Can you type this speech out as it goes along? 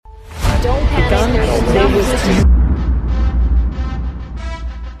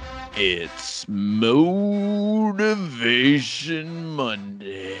It's Motivation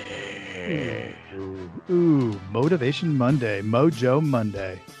Monday. Ooh, Motivation Monday. Mojo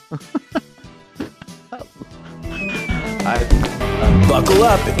Monday. Buckle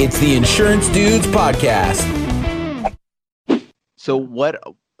up. It's the Insurance Dudes Podcast. So what,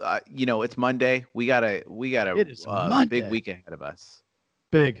 it's Monday. We got a big week ahead of us.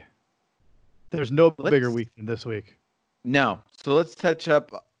 Big. There's no bigger week than this week. No. So let's touch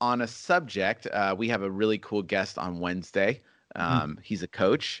up on a subject. We have a really cool guest on Wednesday. He's a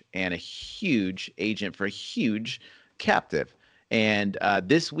coach and a huge agent for a huge captive. And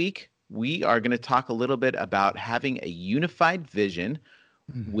this week, we are going to talk a little bit about having a unified vision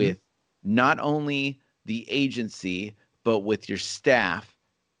with not only the agency, but with your staff.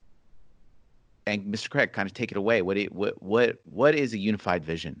 And Mr. Craig, kind of take it away. What is a unified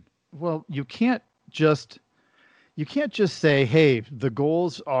vision? Well, you can't just say, hey, the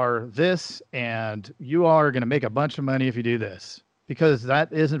goals are this, and you are going to make a bunch of money if you do this, because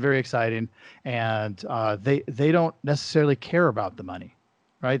that isn't very exciting, and they don't necessarily care about the money,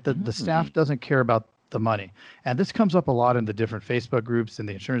 right? The staff doesn't care about the money, and this comes up a lot in the different Facebook groups, in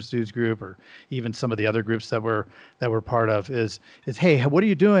the Insurance Dudes group, or even some of the other groups that we're part of. Is hey, what are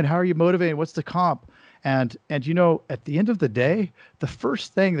you doing? How are you motivating? What's the comp? And at the end of the day, the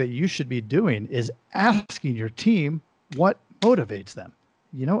first thing that you should be doing is asking your team what motivates them.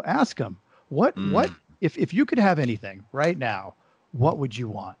 Ask them what if you could have anything right now, what would you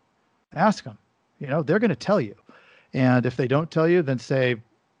want? Ask them. They're going to tell you. And if they don't tell you, then say,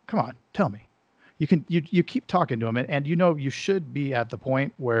 come on, tell me. You keep talking to them, and you should be at the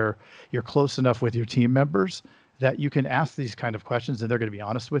point where you're close enough with your team members that you can ask these kind of questions and they're going to be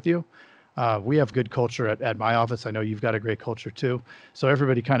honest with you. We have good culture at my office. I know you've got a great culture too. So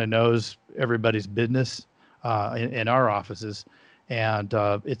everybody kind of knows everybody's business in our offices. And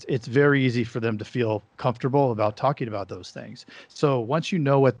it's very easy for them to feel comfortable about talking about those things. So once you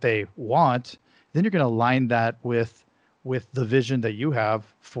know what they want, then you're going to align that with the vision that you have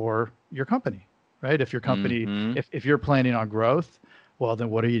for your company, right? If your company, if you're planning on growth, well, then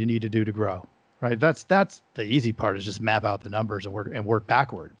what do you need to do to grow, right? That's the easy part, is just map out the numbers and work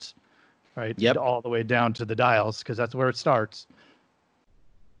backwards. Right. Yep. All the way down to the dials, because that's where it starts.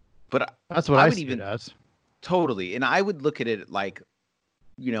 But that's what I see it as. Totally. And I would look at it like,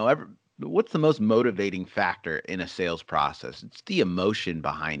 what's the most motivating factor in a sales process? It's the emotion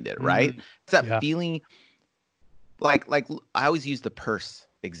behind it, right? It's that feeling like I always use the purse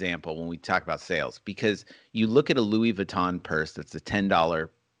example when we talk about sales, because you look at a Louis Vuitton purse that's a $10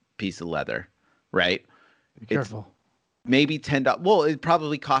 piece of leather, right? Be careful. Maybe $10. Well, it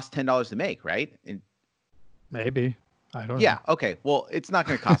probably costs $10 to make, right? Maybe. I don't know. Yeah. Okay. Well, it's not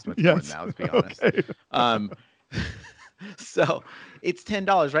going to cost much more than that. Let's be honest. Okay. So it's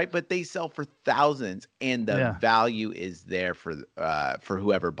 $10, right? But they sell for thousands, and the value is there for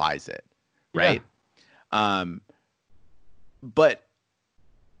whoever buys it, right? Yeah. But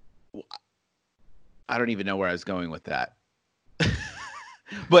I don't even know where I was going with that.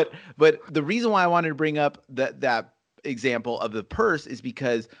 But the reason why I wanted to bring up that example of the purse is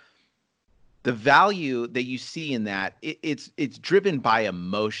because the value that you see in that, it's driven by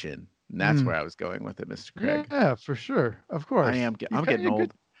emotion. And that's where I was going with it, Mr. Craig. Yeah, for sure. Of course. I'm getting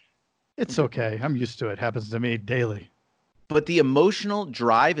old. It's okay. I'm used to it. Happens to me daily. But the emotional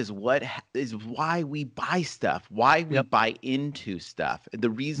drive is why we buy stuff, why we buy into stuff. The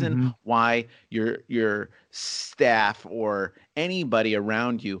reason why your staff or anybody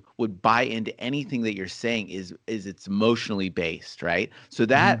around you would buy into anything that you're saying is it's emotionally based, right? So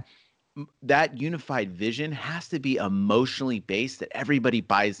that unified vision has to be emotionally based, that everybody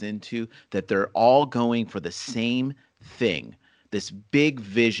buys into, that they're all going for the same thing, this big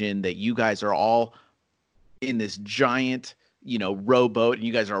vision that you guys are all in this giant rowboat, and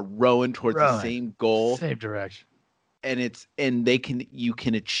you guys are rowing towards the same goal, same direction, and you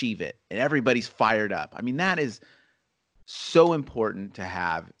can achieve it, and everybody's fired up. I mean, that is so important to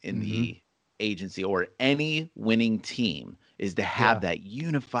have in the agency or any winning team, is to have that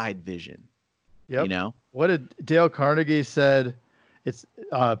unified vision. Yep. What did Dale Carnegie said? It's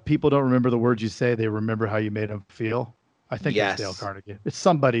people don't remember the words you say, they remember how you made them feel. I think it's Dale Carnegie. It's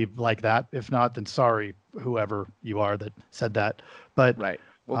somebody like that. If not, then sorry, whoever you are that said that. But right.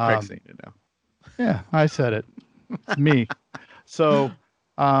 Well, Craig's saying it now. Yeah, I said it. It's me. So,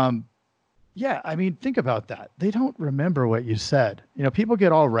 I mean, think about that. They don't remember what you said. People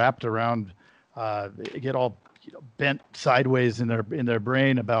get all wrapped around, get all bent sideways in their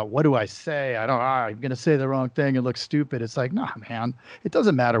brain about what do I say? I'm going to say the wrong thing and look stupid. It's like, nah, man, it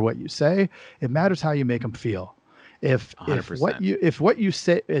doesn't matter what you say. It matters how you make them feel. If 100%.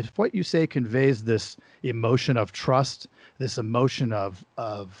 what you say conveys this emotion of trust, this emotion of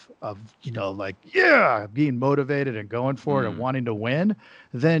like, yeah, being motivated and going for it and wanting to win,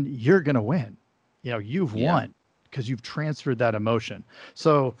 then you're going to win. You've won because you've transferred that emotion.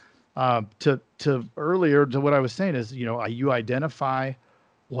 So to earlier to what I was saying is, you identify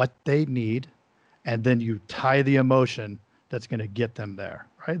what they need and then you tie the emotion that's going to get them there,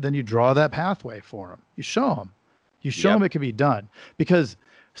 right? Then you draw that pathway for them. You show them it can be done, because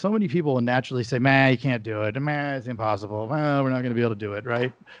so many people will naturally say, man, you can't do it. Man, it's impossible. Well, we're not going to be able to do it.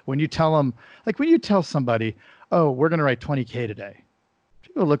 Right. When you tell them, like when you tell somebody, oh, we're going to write 20K today,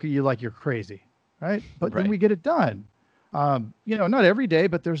 people look at you like you're crazy. Right. But then we get it done. Not every day,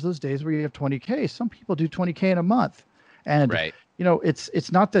 but there's those days where you have 20K. Some people do 20K in a month. And,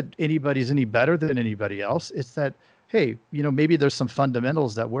 it's not that anybody's any better than anybody else. It's that, hey, maybe there's some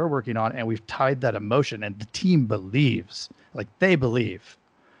fundamentals that we're working on and we've tied that emotion and the team believes, like they believe.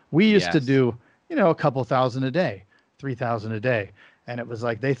 We used to do, a couple thousand a day, 3,000 a day. And it was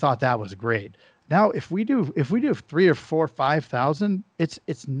like, they thought that was great. Now, if we do 3 or 4, 5,000,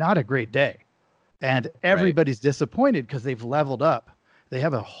 it's not a great day. And everybody's disappointed because they've leveled up. They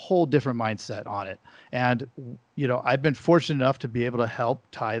have a whole different mindset on it. And, I've been fortunate enough to be able to help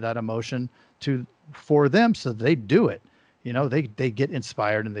tie that emotion for them so they do it. They get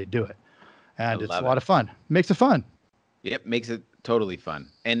inspired and they do it. And it's a lot of fun. Makes it fun. Yep. Makes it totally fun.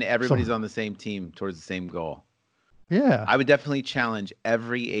 And everybody's on the same team towards the same goal. Yeah. I would definitely challenge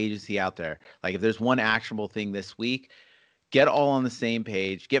every agency out there. Like if there's one actionable thing this week, get all on the same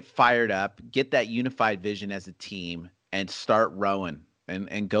page, get fired up, get that unified vision as a team and start rowing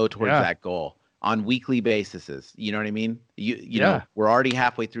and go towards that goal on weekly basis. You know what I mean? You know, we're already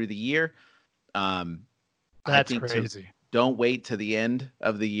halfway through the year. That's crazy. Don't wait to the end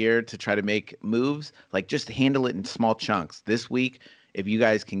of the year to try to make moves. Like just handle it in small chunks. This week, if you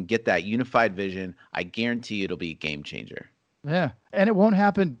guys can get that unified vision, I guarantee you it'll be a game changer. Yeah. And it won't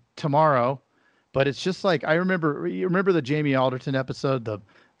happen tomorrow, but it's just like, you remember the Jamie Alderton episode, the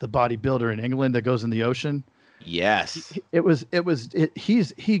bodybuilder in England that goes in the ocean? Yes.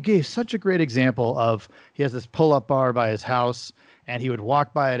 He gave such a great example of, he has this pull-up bar by his house and he would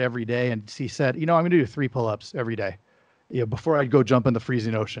walk by it every day. And he said, I'm going to do 3 pull-ups every day, before I'd go jump in the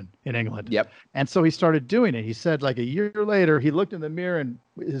freezing ocean in England. Yep. And so he started doing it. He said like a year later, he looked in the mirror and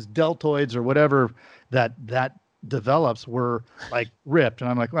his deltoids or whatever that develops were like ripped. And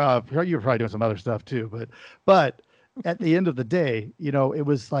I'm like, well, you're probably doing some other stuff too. But at the end of the day, it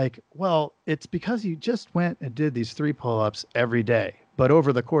was like, well, it's because you just went and did these 3 pull-ups every day. But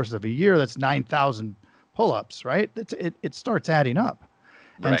over the course of a year, that's 9,000 pull-ups, right? It starts adding up.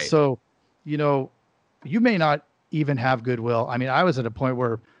 And so, you may not even have goodwill. I mean, I was at a point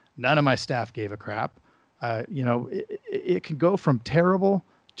where none of my staff gave a crap. It can go from terrible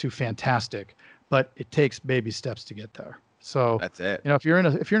to fantastic, but it takes baby steps to get there. So that's it. If you're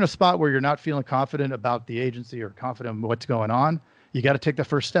in a spot where you're not feeling confident about the agency or confident in what's going on, you got to take the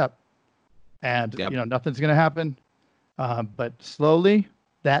first step. And nothing's going to happen. But slowly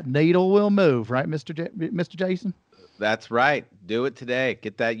that needle will move, right, Mr. Jason? That's right. Do it today.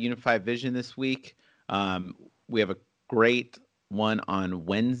 Get that unified vision this week. We have a great one on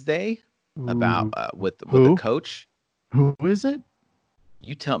Wednesday about with the coach. Who is it?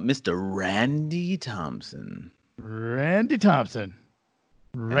 You tell Mr. Randy Thompson. Randy Thompson.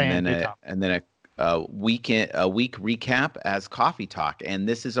 And then a week recap as Coffee Talk. And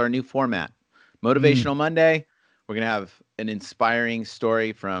this is our new format. Motivational Monday. We're going to have an inspiring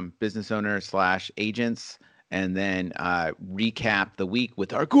story from business owners / agents, and then recap the week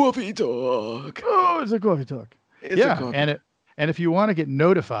with our coffee talk. Oh, it's a coffee talk. And if you want to get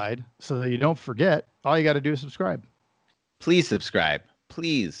notified so that you don't forget, all you got to do is subscribe. Please subscribe.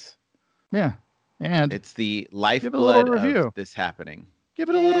 Please. Yeah. And it's the lifeblood of this happening. Give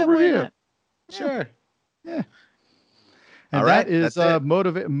it a little review. Sure. Yeah. And that is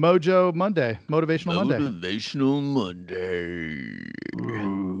Mojo Monday. Motivational Monday.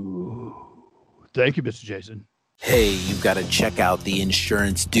 Ooh. Thank you, Mr. Jason. Hey, you've got to check out the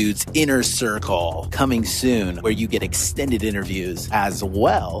Insurance Dudes Inner Circle coming soon, where you get extended interviews as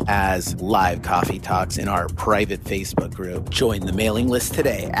well as live coffee talks in our private Facebook group. Join the mailing list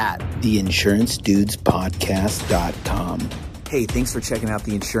today at theinsurancedudespodcast.com. Hey, thanks for checking out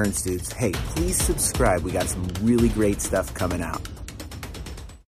the Insurance Dudes. Hey, please subscribe. We got some really great stuff coming out.